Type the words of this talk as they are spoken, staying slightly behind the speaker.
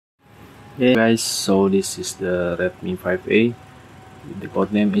Hey guys, so this is the Redmi 5A. The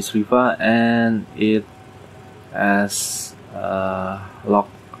code name is Riva and it has a lock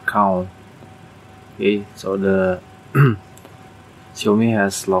account. Okay, so the Xiaomi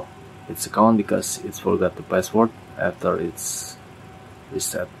has locked its account because it forgot the password after it's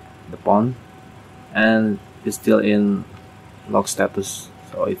reset the phone, and it's still in lock status.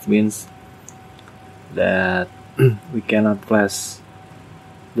 So it means that we cannot flash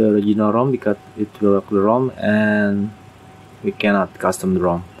the original ROM because it will lock the ROM, and we cannot custom the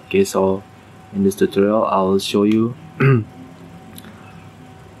ROM. Okay, so in this tutorial I will show you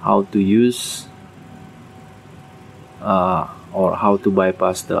how to use or how to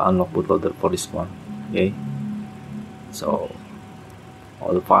bypass the unlock bootloader for this one. Okay, so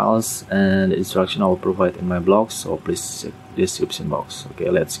all the files and the instruction I will provide in my blog, so please check the description box. Okay,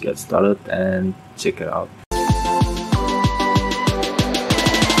 let's get started and check it out.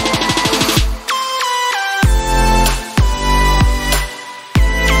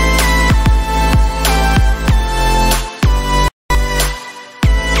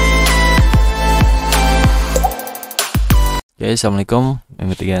 Okay, assalamualaikum. We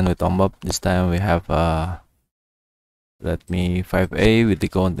meet again with Bob. This time we have Redmi 5A with the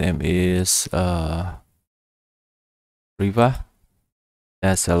code name is Riva.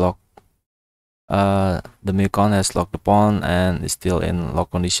 That's a lock. The Milcon has locked the phone and is still in lock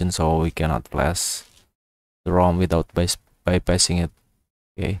condition, so we cannot flash the ROM without bypassing it.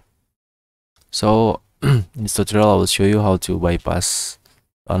 Okay, so in this tutorial I will show you how to bypass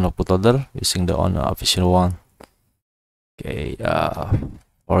the unlock bootloader using the Unofficial one. Okay,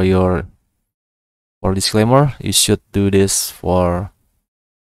 for disclaimer, you should do this for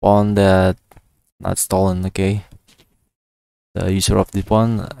phone that not stolen. Okay, the user of the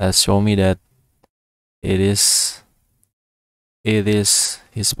phone has shown me that it is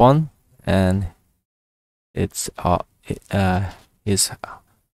his phone, and it's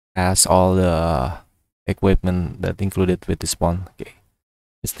has all the equipment that included with this phone. Okay,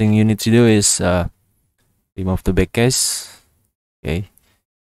 this thing you need to do is remove the back case. Okay,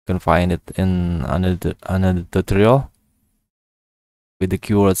 you can find it in another tutorial with the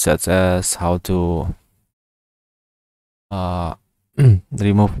keywords such as how to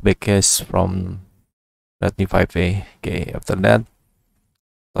remove back case from Redmi 5A. Okay, after that,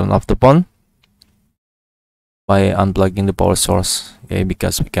 turn off the phone by unplugging the power source. Okay,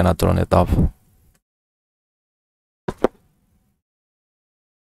 because we cannot turn it off.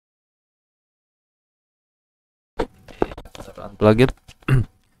 Unplug it.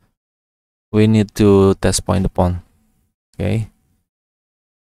 We need to test point the phone. Okay,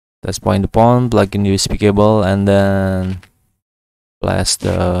 test point the phone, plug in USB cable, and then flash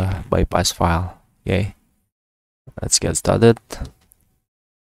the bypass file. Okay, let's get started.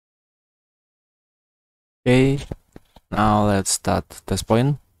 Okay, now let's start test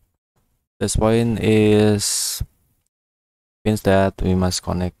point. Test point means that we must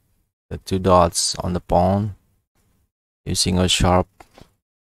connect the two dots on the phone using a sharp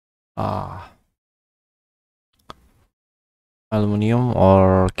aluminum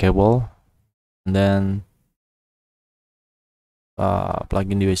or cable, and then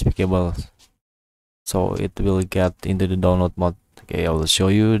plug in the USB cable so it will get into the download mode. Okay, I will show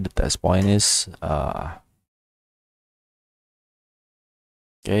you. The test point is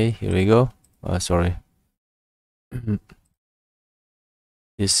okay, here we go. Sorry.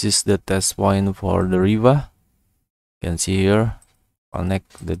 This is the test point for the Riva. You can see here,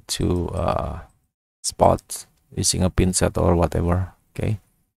 connect the two spots using a pin set or whatever. Okay,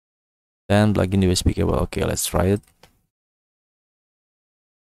 then plug in the USB cable. Okay, let's try it.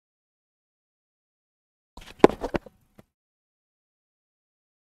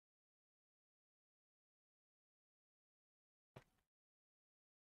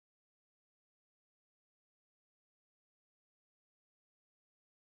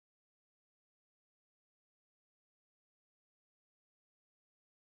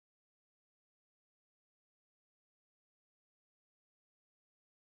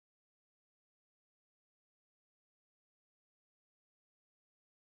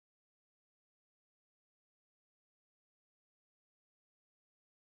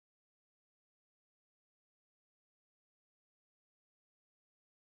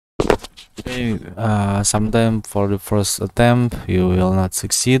 Okay, sometime for the first attempt you will not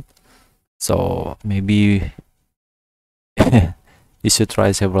succeed, so maybe you should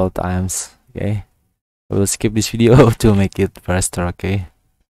try several times. Okay, I will skip this video to make it faster. Okay,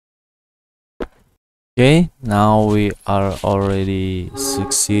 now we are already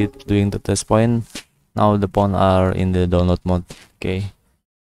succeed doing the test point. Now the phone are in the download mode. Okay,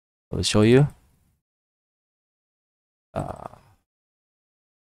 I'll show you.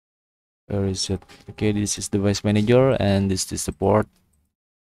 Where is it? Okay, this is device manager and this is the port.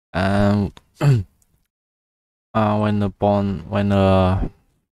 And when the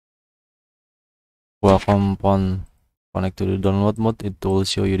Qualcomm phone connect to the download mode, it will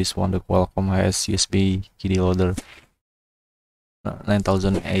show you this one. The Qualcomm has USB kiddie loader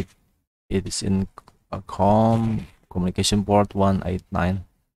 9008. It is in COM communication port 189.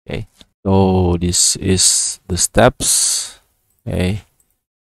 Okay, so this is the steps. Okay,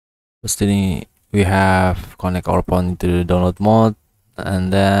 first thing we have connect our phone into the download mode,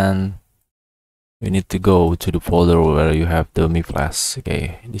 and then we need to go to the folder where you have the Mi Flash.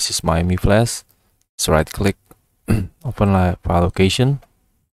 Okay, this is my Mi Flash. So right click, open file location,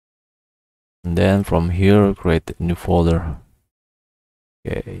 and then from here create a new folder.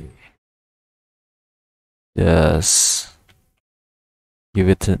 Okay, just give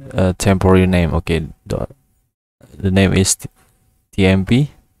it a temporary name. Okay, the name is TMP.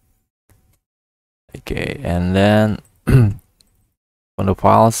 Okay, and then on the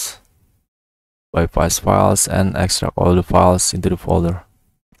files, bypass files and extract all the files into the folder.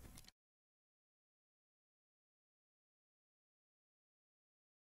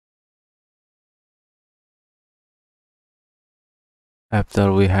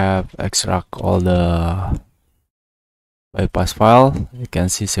 After we have extract all the bypass file, you can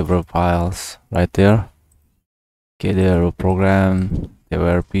see several files right there. Okay, there are program,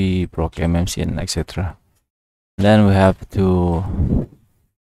 TWRP, proc MMC, and etc. Then we have to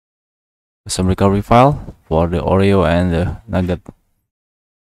some recovery file for the Oreo and the nugget,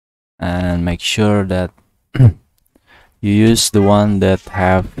 and make sure that you use the one that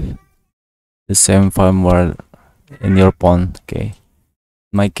have the same firmware in your phone. Okay,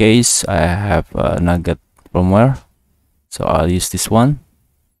 in my case I have a nugget firmware, so I'll use this one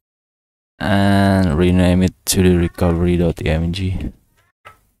and rename it to the recovery.img.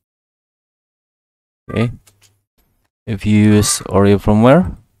 Okay, if you use Oreo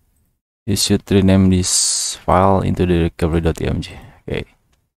firmware, you should rename this file into the recovery.img. Okay,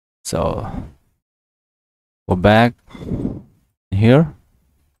 so go back here,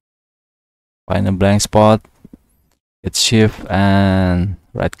 find a blank spot, hit shift and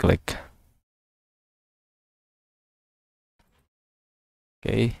right click.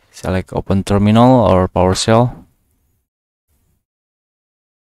 Okay, select open terminal or PowerShell,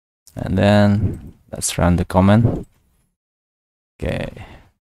 and then let's run the command. Okay,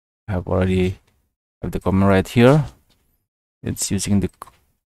 I have already have the command right here. It's using the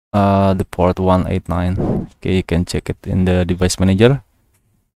port 189. Okay, you can check it in the device manager.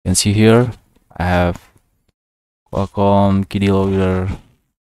 You can see here I have Qualcomm kiddie loader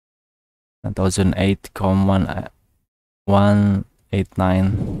 9008 COM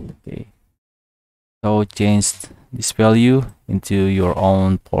 189. Okay, so change this value into your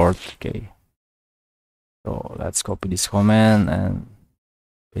own port. Okay, so let's copy this command and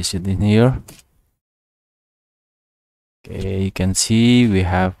paste it in here. Okay, you can see we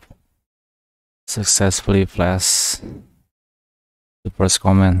have successfully flashed the first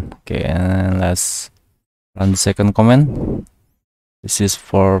command. Okay, and let's run the second command. This is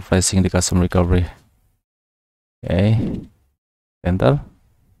for flashing the custom recovery. Okay, enter.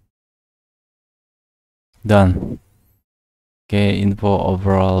 Done. Okay, info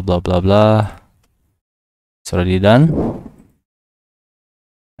overall blah blah blah. It's already done.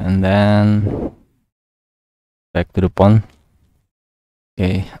 And then back to the phone.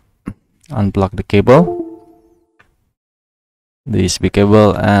 Okay, unplug the cable, the USB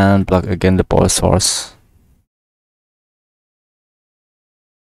cable, and plug again the power source.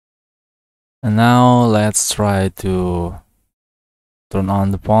 And now let's try to turn on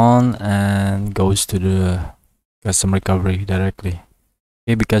the phone and goes to the custom recovery directly.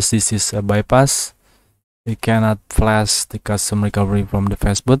 Okay, because this is a bypass, you cannot flash the custom recovery from the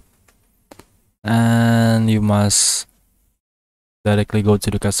Fastboot, and you must directly go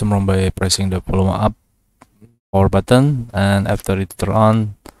to the custom ROM by pressing the volume up power button, and after it turn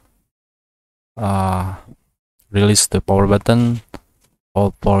on, release the power button,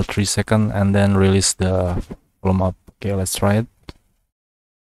 hold for 3 seconds, and then release the volume up. Okay, let's try it.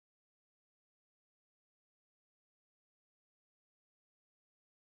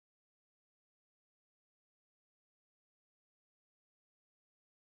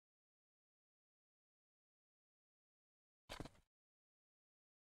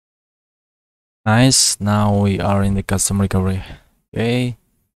 Nice, now we are in the custom recovery. Okay,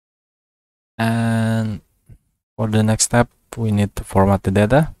 and for the next step we need to format the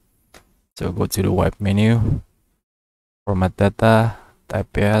data. So go to the wipe menu, format data,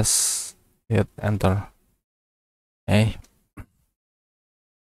 IPS, hit enter. Okay,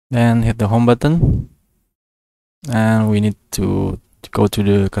 then hit the home button, and we need to go to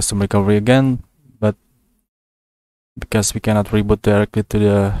the custom recovery again, but because we cannot reboot directly to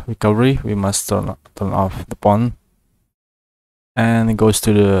the recovery, we must turn off the phone, and it goes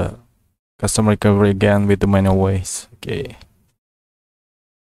to the custom recovery again with the manual ways. Okay.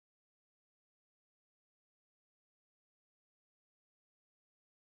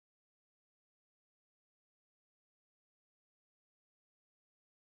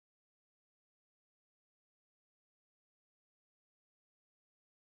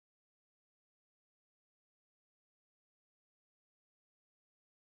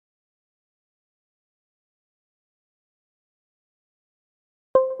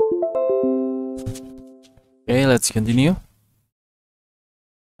 Okay, let's continue.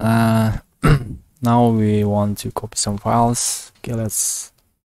 Now we want to copy some files. Okay, let's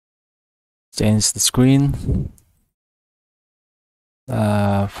change the screen.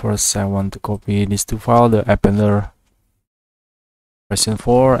 First I want to copy these two files, the appender version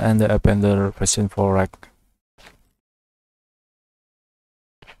 4 and the appender version 4 rec.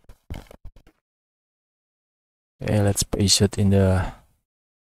 Okay, let's paste it in the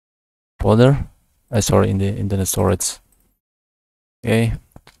folder. Sorry, in the internet storage. Okay,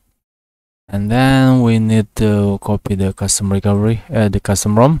 and then we need to copy the custom recovery, the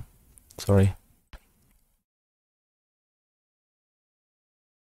custom ROM. Sorry.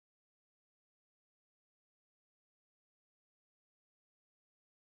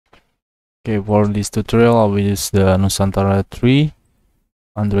 Okay, for this tutorial I will use the Nusantara 3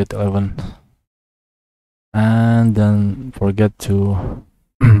 Android 11, and then forget to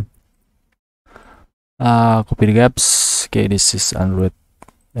copy the gaps. Okay, this is Android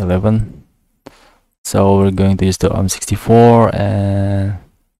 11, so we're going to use the ARM64 and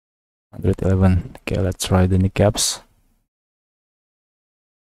Android 11. Okay, let's try the gaps.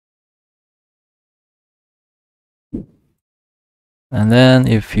 And then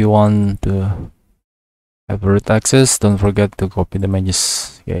if you want to have root access, don't forget to copy the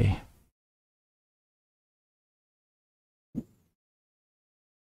Magisk. Okay.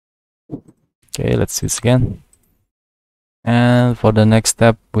 Okay, let's do this again. And for the next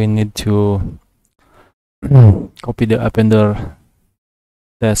step, we need to copy the appender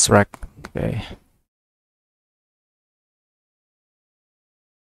dash rec. Okay.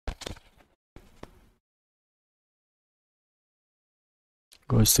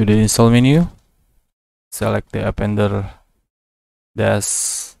 Goes to the install menu, select the appender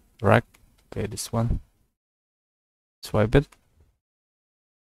dash rec. Okay, this one. Swipe it.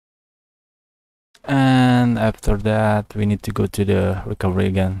 And after that, we need to go to the recovery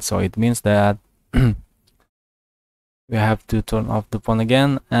again. So it means that we have to turn off the phone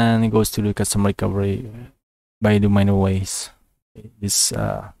again, and it goes to the custom recovery by the manual ways. This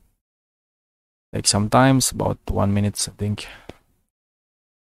takes some time, about 1 minute, I think.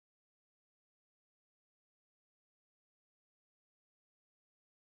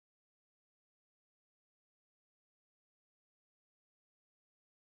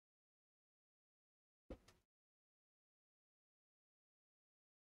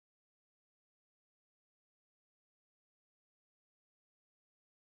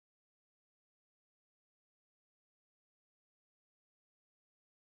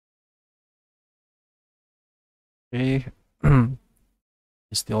 Okay,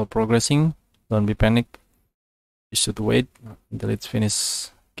 it's still progressing. Don't be panic. You should wait until it's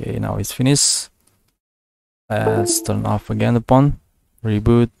finished. Okay, now it's finished. Let's turn off again the phone,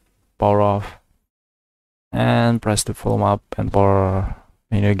 reboot, power off, and press the volume up and power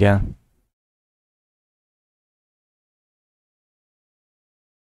menu again.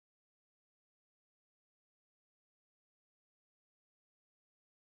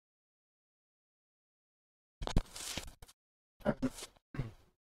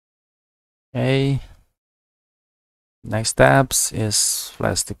 Okay, next steps is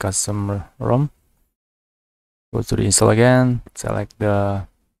flash the custom ROM. Go to the install again, select the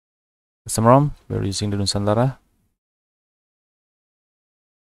custom ROM. We're using the Nusantara.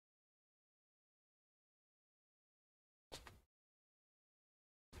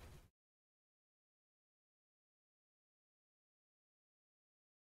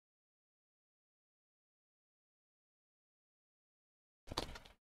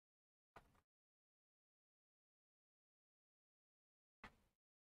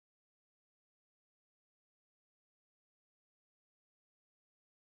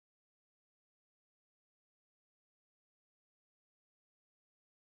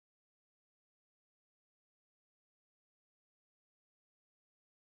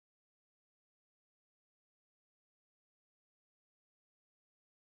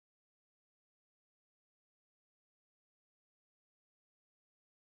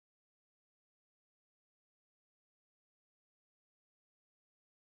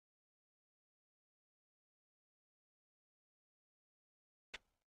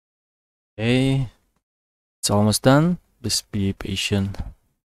 Okay, it's almost done. Just be patient.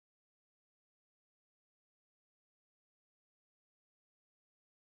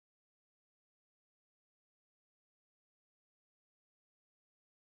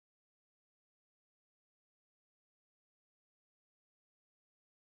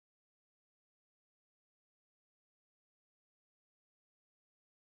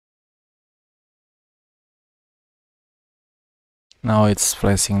 Now it's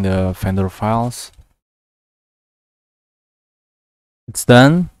flashing the vendor files. It's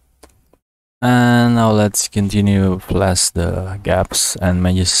done. And now let's continue flash the gaps and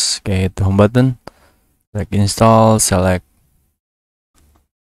Magisk. Okay, hit the home button, select install, select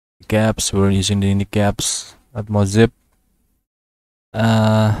gaps. We're using the unique gaps .mozip,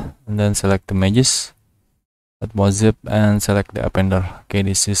 and then select the Magisk .mozip and select the appender. Okay,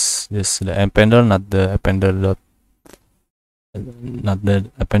 this is just the appender, not the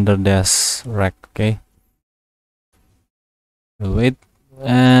appender dash rec. Okay, we'll wait.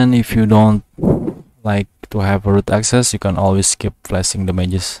 And if you don't like to have root access, you can always skip flashing the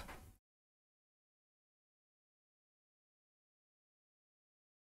Magisk.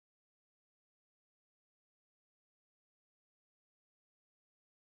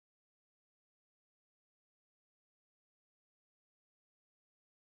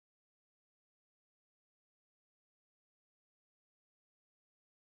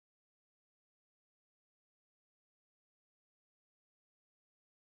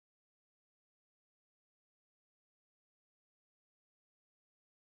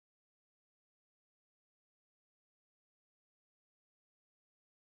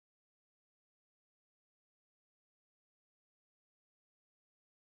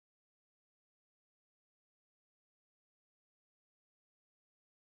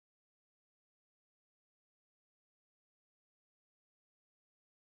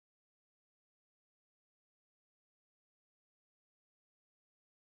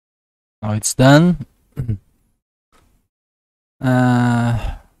 Now it's done.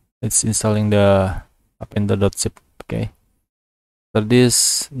 It's installing the appender.zip. Okay, for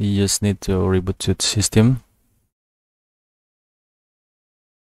this you just need to reboot your system.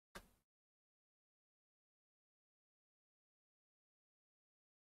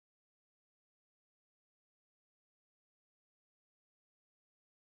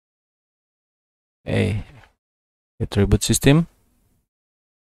 Okay, hit reboot system,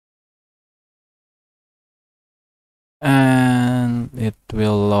 and it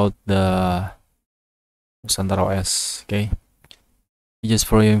will load the Nusantara OS. Okay, just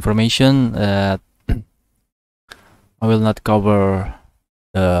for your information that I will not cover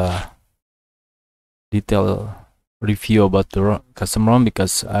the detailed review about the custom ROM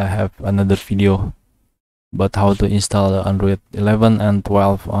because I have another video about how to install Android 11 and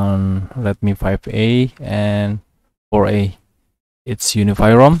 12 on Redmi 5A and 4A. It's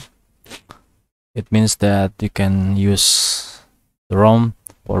Unify ROM. It means that you can use the ROM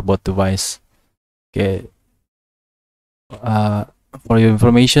for both devices. Okay. For your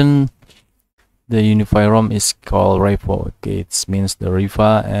information, the Unify ROM is called Riva. Okay, it means the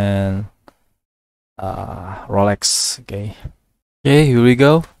Riva and Rolex. Okay. Okay, here we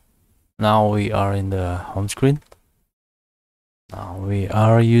go. Now we are in the home screen. Now we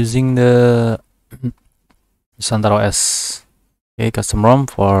are using the Nusantara OS. Okay, custom ROM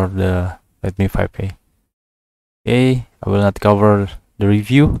for the Redmi 5A. Okay, I will not cover the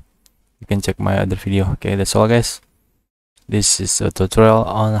review. You can check my other video. Okay, that's all guys. This is a tutorial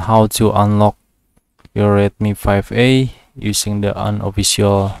on how to unlock your Redmi 5A using the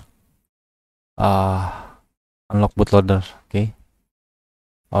unofficial unlock bootloader. Okay,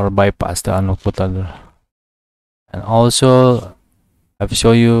 or bypass the unlock bootloader. And also I've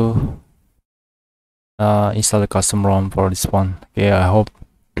shown you install the custom ROM for this one. Okay, I hope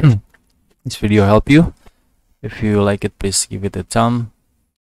this video helped you. If you like it, please give it a thumb.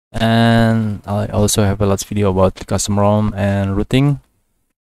 And I also have a lot of video about custom ROM and routing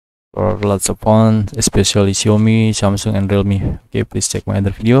for lots of phones, especially Xiaomi, Samsung, and Realme. Okay, please check my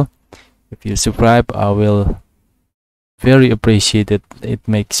other video. If you subscribe, I will very appreciate it. It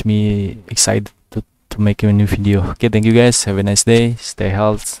makes me excited to make a new video. Okay, thank you guys. Have a nice day. Stay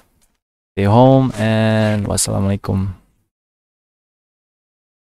healthy, stay home, and wassalamualaikum.